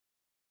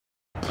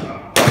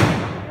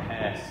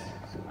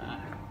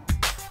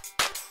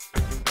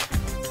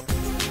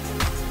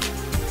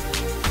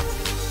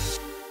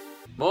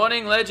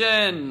Morning,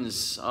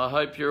 legends! I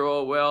hope you're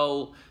all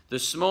well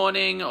this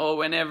morning or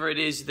whenever it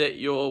is that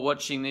you're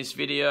watching this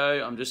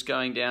video. I'm just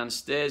going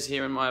downstairs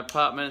here in my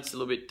apartment. It's a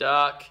little bit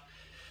dark.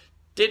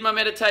 Did my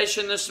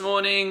meditation this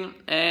morning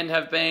and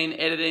have been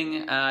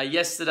editing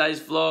yesterday's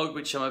vlog,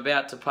 which I'm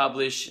about to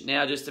publish.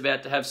 Now just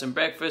about to have some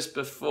breakfast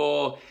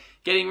before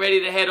getting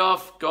ready to head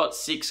off. Got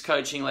 6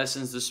 coaching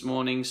lessons this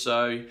morning,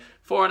 so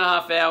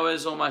 4.5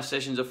 hours. All my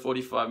sessions are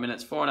 45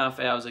 minutes, 4.5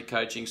 hours of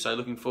coaching, so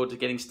looking forward to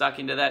getting stuck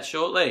into that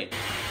shortly.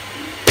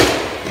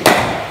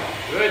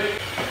 Good.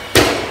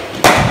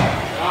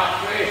 Right,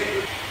 Chris.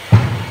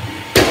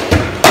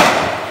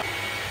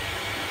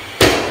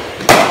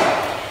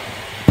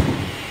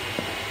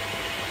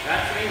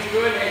 That swing's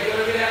good. Head a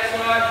little bit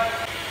outside.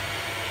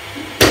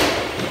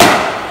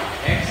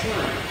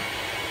 Excellent.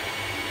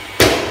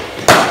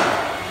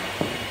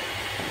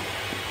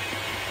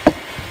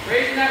 The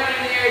reason that went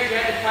in the air is you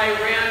had to play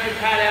round your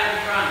pad out in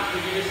front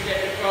because you just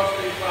stepped across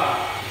too far.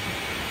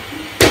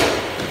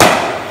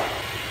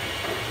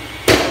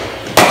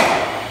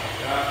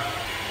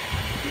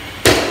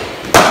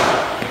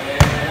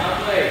 Yeah,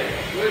 lovely.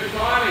 Good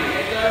timing.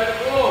 Head over the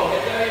ball.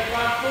 Head over your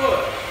front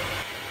foot.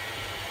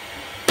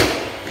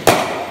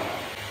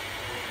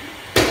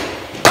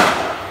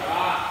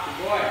 Ah, good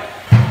boy.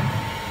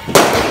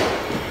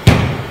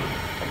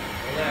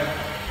 Left.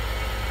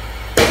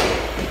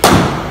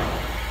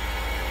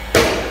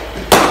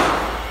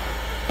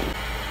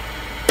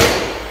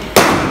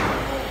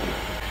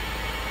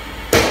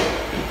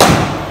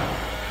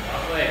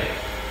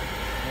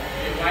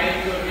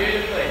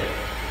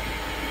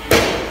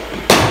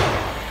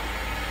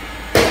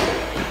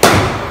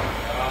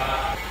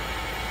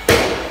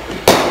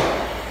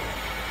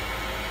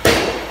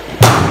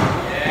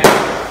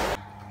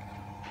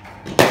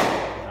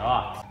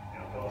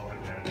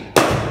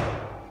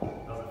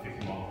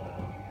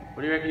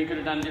 What do you reckon you could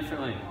have done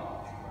differently?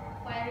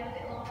 Wait a little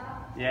bit longer.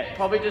 Yeah, it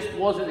probably just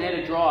wasn't there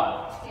to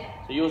drive. Yeah.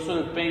 So you're sort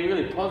of being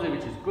really positive,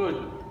 which is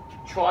good.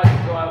 Tried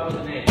to drive,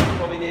 wasn't there. You're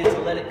probably there to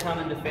let it come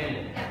and defend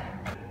it.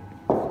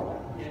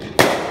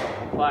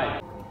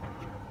 Play.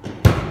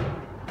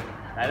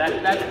 Now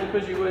that's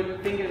because you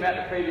weren't thinking about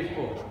the previous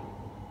ball.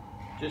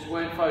 Just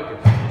weren't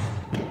focused. Just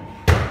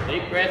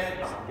deep breath,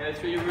 go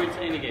through your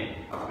routine again.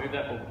 Move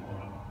that ball.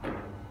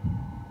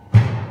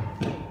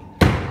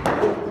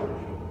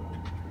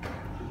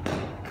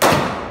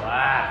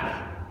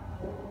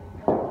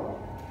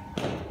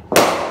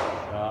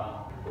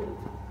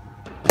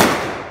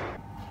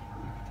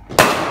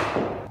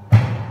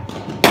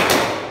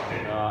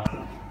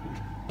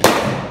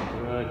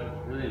 Good,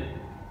 brilliant.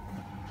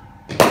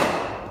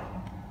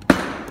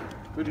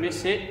 Good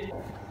miss hit.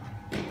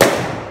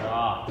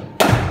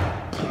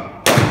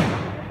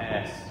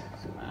 Yes.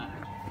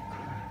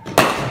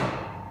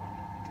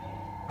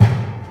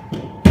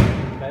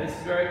 Okay, this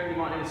is where you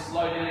might need to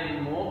slow down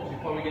even more because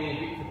you're probably getting a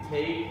bit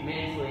fatigued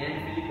mentally and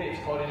physically. It's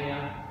hot in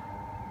here.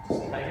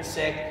 Just take a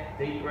sec,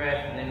 deep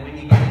breath, and then when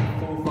you get in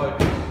full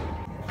focus.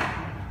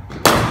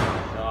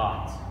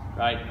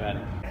 Great, Pat.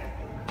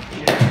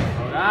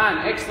 Well done,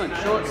 excellent.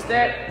 Short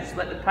step, just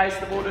let the pace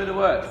of the ball do the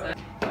work.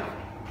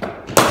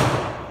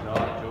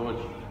 Right,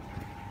 George.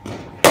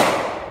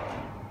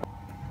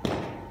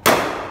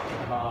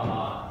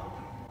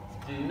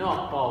 Do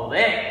not bowl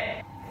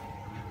there.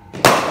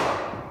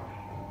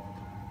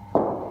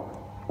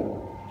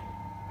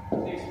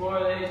 6 more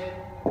of these.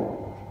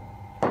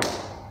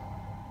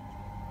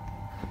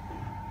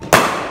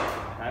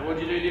 Okay, what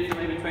did you do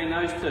differently between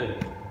those two?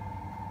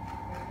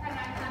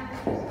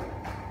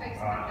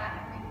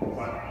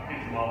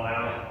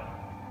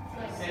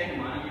 Second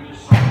one, you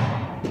just straight.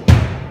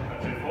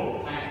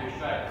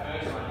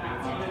 First one,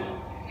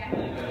 and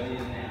then go in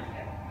and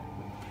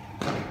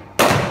out.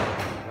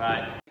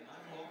 Right.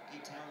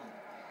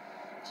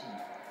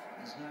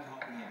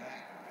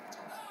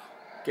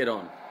 Get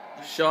on.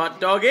 Shot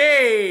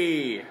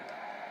doggy!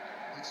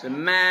 The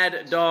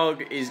mad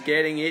dog is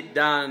getting it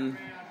done.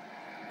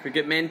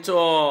 Cricket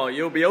mentor,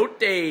 you'll be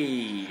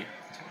outie.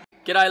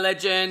 G'day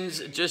legends,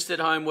 just at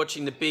home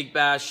watching the Big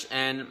Bash,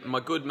 and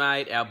my good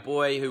mate, our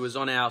boy who was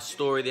on our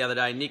story the other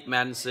day, Nick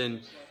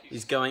Maddison,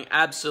 is going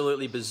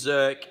absolutely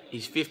berserk.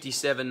 He's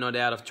 57 not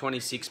out of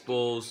 26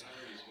 balls.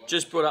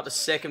 Just brought up the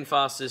second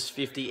fastest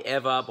 50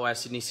 ever by a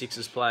Sydney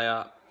Sixers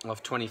player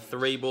of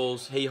 23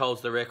 balls. He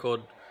holds the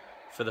record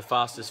for the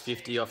fastest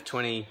 50 off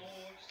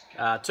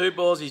 22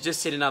 balls. He's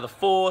just hit another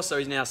 4, so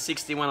he's now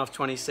 61 off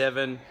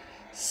 27.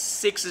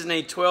 Sixers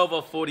need 12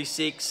 off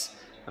 46.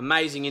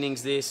 Amazing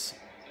innings this.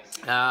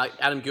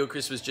 Adam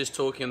Gilchrist was just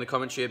talking on the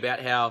commentary about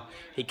how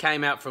he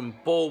came out from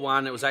ball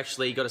 1. It was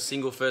actually, he got a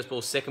single first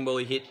ball, second ball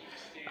he hit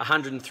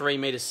 103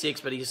 metres 6,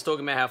 but he was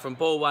talking about how from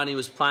ball 1 he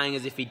was playing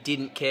as if he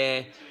didn't care.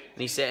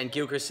 And he said, and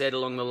Gilchrist said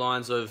along the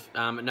lines of,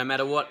 no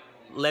matter what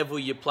level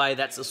you play,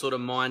 that's the sort of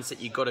mindset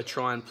you've got to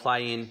try and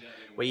play in,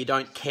 where you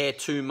don't care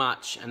too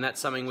much. And that's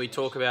something we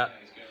talk about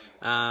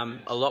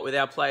a lot with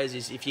our players,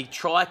 is if you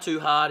try too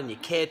hard and you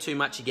care too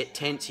much, you get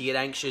tense, you get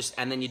anxious,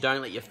 and then you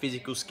don't let your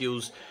physical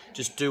skills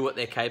just do what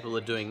they're capable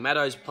of doing.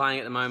 Maddo's playing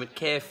at the moment,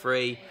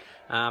 carefree,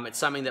 It's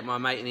something that my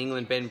mate in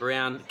England, Ben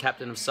Brown,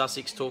 captain of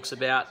Sussex, talks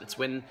about. It's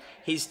when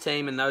his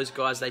team and those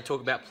guys, they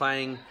talk about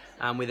playing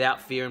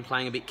without fear and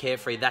playing a bit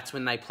carefree. That's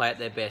when they play at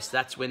their best.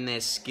 That's when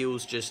their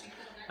skills just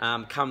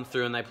come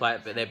through and they play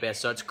at their best.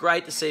 So it's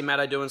great to see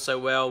MADDO doing so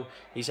well.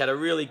 He's had a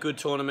really good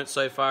tournament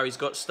so far. He's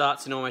got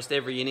starts in almost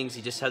every innings.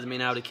 He just hasn't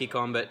been able to kick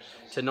on. But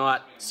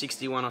tonight,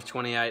 61 off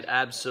 28,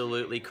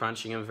 absolutely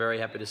crunching. I'm very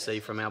happy to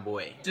see from our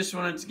boy. Just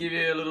wanted to give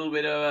you a little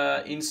bit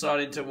of insight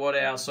into what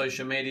our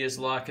social media is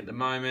like at the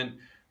moment.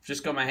 I've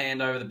just got my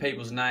hand over the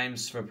people's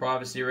names for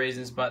privacy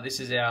reasons, but this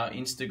is our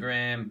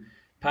Instagram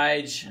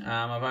page.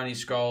 I've only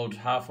scrolled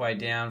halfway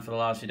down for the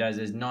last few days.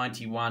 There's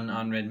 91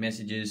 unread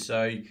messages.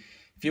 So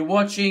if you're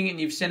watching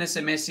and you've sent us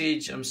a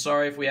message, I'm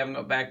sorry if we haven't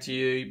got back to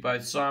you.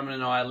 Both Simon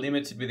and I are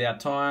limited with our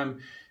time.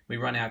 We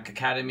run our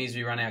academies,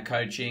 we run our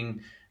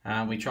coaching,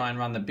 we try and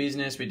run the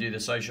business, we do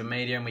the social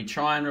media, and we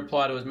try and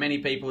reply to as many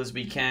people as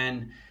we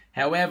can.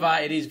 However,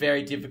 it is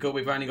very difficult.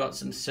 We've only got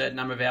some certain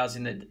number of hours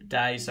in the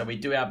day, so we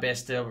do our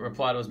best to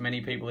reply to as many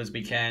people as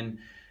we can.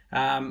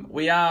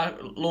 We are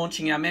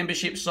launching our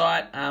membership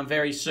site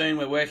very soon.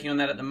 We're working on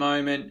that at the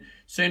moment.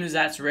 Soon as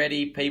that's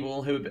ready,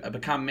 people who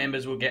become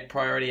members will get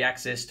priority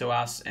access to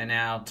us and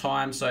our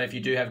time. So if you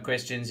do have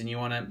questions and you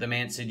want them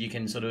answered, you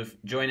can sort of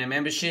join our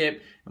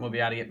membership and we'll be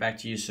able to get back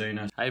to you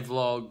sooner. Hey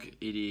vlog,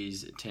 it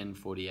is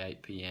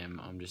 10:48 p.m.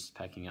 I'm just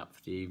packing up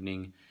for the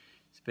evening.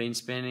 It's been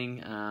spending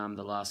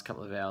the last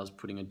couple of hours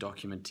putting a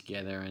document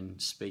together and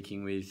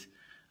speaking with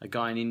a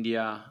guy in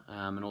India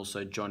and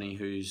also Johnny,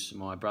 who's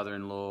my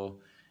brother-in-law,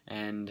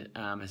 and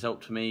has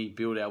helped me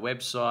build our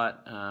website.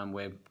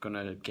 We're going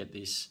to get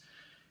this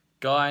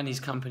guy and his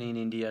company in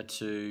India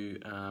to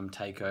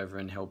take over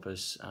and help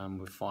us.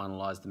 We've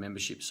finalised the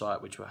membership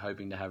site, which we're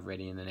hoping to have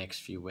ready in the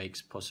next few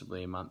weeks,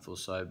 possibly a month or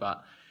so,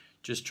 but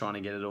just trying to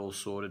get it all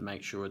sorted,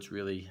 make sure it's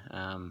really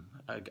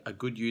a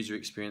good user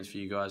experience for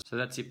you guys. So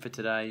that's it for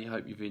today.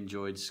 Hope you've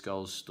enjoyed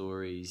Scolls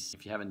Stories.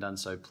 If you haven't done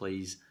so,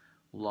 please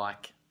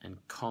like and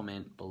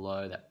comment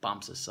below. That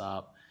bumps us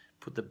up.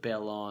 Put the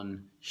bell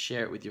on,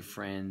 share it with your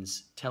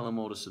friends, tell them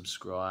all to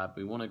subscribe.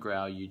 We want to grow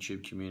our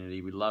YouTube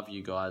community. We love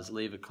you guys.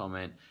 Leave a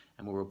comment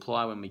and we'll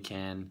reply when we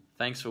can.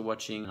 Thanks for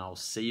watching and I'll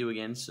see you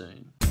again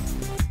soon.